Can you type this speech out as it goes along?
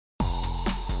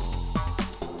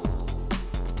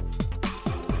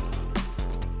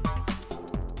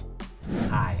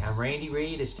Hi, I'm Randy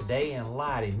Reed. It's Today in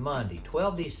Lighting, Monday,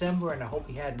 12 December, and I hope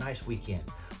you had a nice weekend.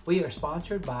 We are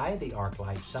sponsored by the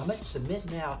ArcLight Summit. Submit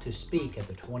now to speak at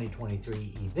the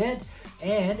 2023 event.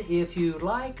 And if you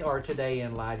like our Today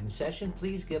in Lighting session,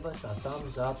 please give us a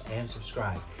thumbs up and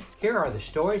subscribe. Here are the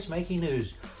stories making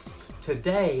news.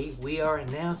 Today, we are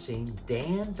announcing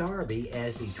Dan Darby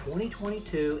as the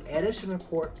 2022 Edison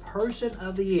Report Person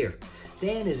of the Year.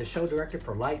 Dan is a show director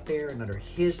for Lightfair, and under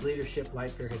his leadership,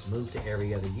 Lightfair has moved to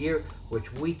every other year,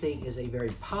 which we think is a very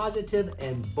positive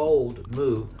and bold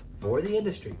move for the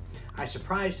industry. I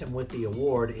surprised him with the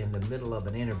award in the middle of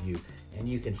an interview, and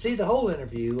you can see the whole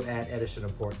interview at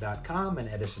edisonreport.com and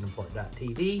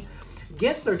edisonreport.tv.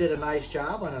 Gensler did a nice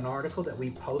job on an article that we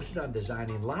posted on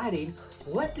designing lighting.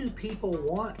 What do people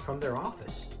want from their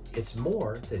office? It's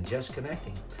more than just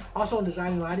connecting. Also on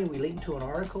designing lighting, we linked to an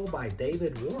article by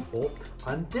David Warfel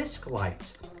on disc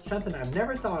lights, something I've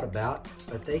never thought about,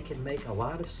 but they can make a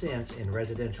lot of sense in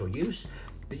residential use.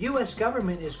 The U.S.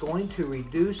 government is going to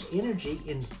reduce energy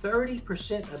in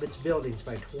 30% of its buildings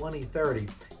by 2030,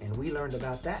 and we learned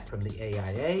about that from the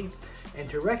AIA. And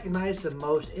to recognize the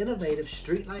most innovative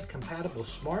streetlight compatible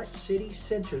smart city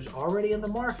sensors already in the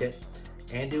market,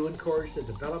 and to encourage the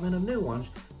development of new ones,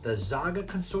 the Zaga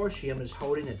Consortium is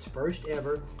holding its first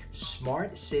ever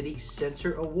Smart City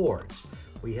Sensor Awards.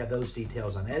 We have those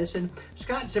details on Edison.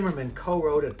 Scott Zimmerman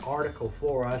co-wrote an article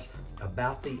for us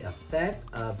about the effect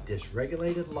of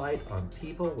dysregulated light on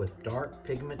people with dark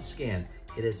pigment skin.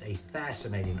 It is a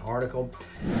fascinating article.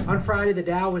 On Friday, the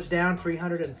Dow was down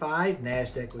 305,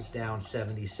 NASDAQ was down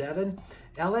 77.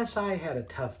 LSI had a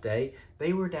tough day.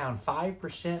 They were down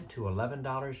 5% to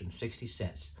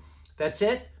 $11.60. That's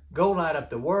it. Go light up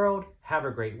the world. Have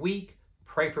a great week.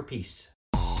 Pray for peace.